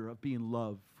pleasure of being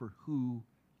loved for who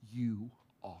you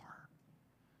are.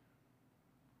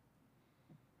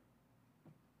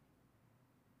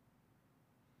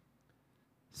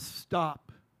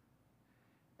 Stop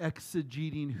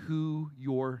exegeting who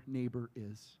your neighbor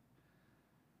is.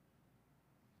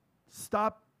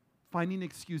 Stop finding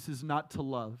excuses not to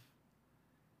love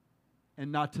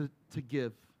and not to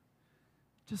give.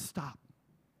 Just stop.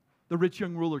 The rich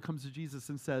young ruler comes to Jesus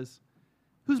and says,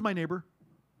 who's my neighbor?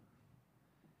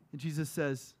 And Jesus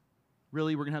says,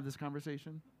 really, we're going to have this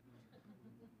conversation?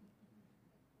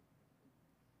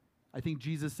 I think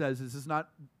Jesus says, this is not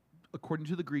according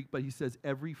to the Greek, but he says,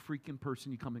 every freaking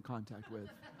person you come in contact with.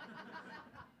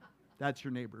 That's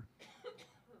your neighbor.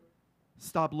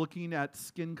 Stop looking at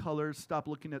skin color. Stop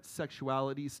looking at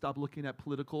sexuality. Stop looking at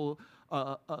political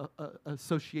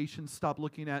associations. Stop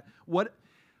looking at what...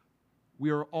 We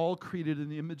are all created in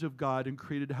the image of God and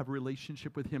created to have a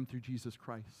relationship with Him through Jesus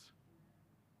Christ.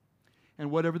 And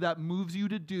whatever that moves you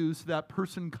to do so that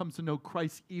person comes to know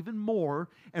Christ even more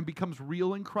and becomes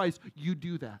real in Christ, you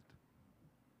do that.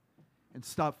 And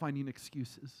stop finding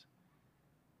excuses.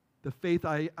 The faith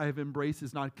I have embraced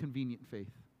is not a convenient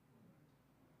faith.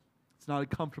 It's not a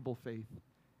comfortable faith.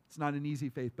 It's not an easy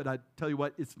faith, but I tell you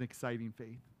what, it's an exciting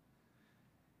faith.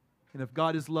 And if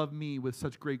God has loved me with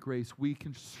such great grace, we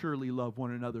can surely love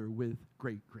one another with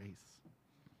great grace.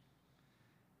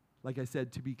 Like I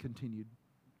said, to be continued.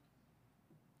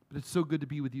 But it's so good to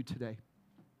be with you today.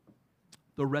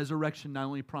 The resurrection not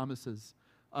only promises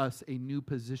us a new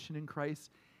position in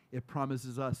Christ, it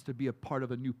promises us to be a part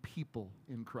of a new people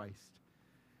in Christ.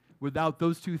 Without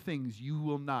those two things, you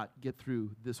will not get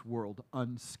through this world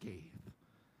unscathed.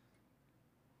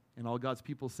 And all God's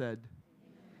people said,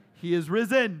 He is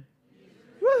risen.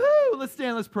 Woohoo! Let's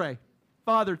stand, let's pray.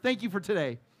 Father, thank you for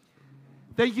today.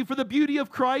 Thank you for the beauty of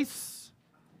Christ.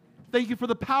 Thank you for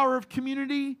the power of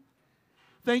community.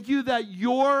 Thank you that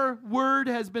your word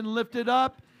has been lifted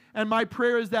up. And my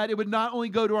prayer is that it would not only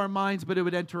go to our minds, but it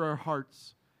would enter our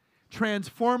hearts.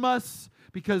 Transform us,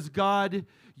 because God,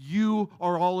 you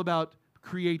are all about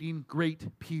creating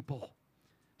great people.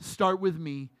 Start with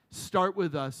me. Start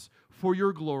with us. For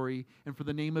your glory and for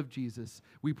the name of Jesus.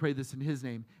 We pray this in His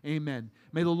name. Amen.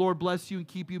 May the Lord bless you and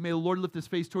keep you. May the Lord lift His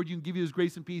face toward you and give you His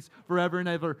grace and peace forever and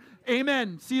ever.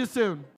 Amen. See you soon.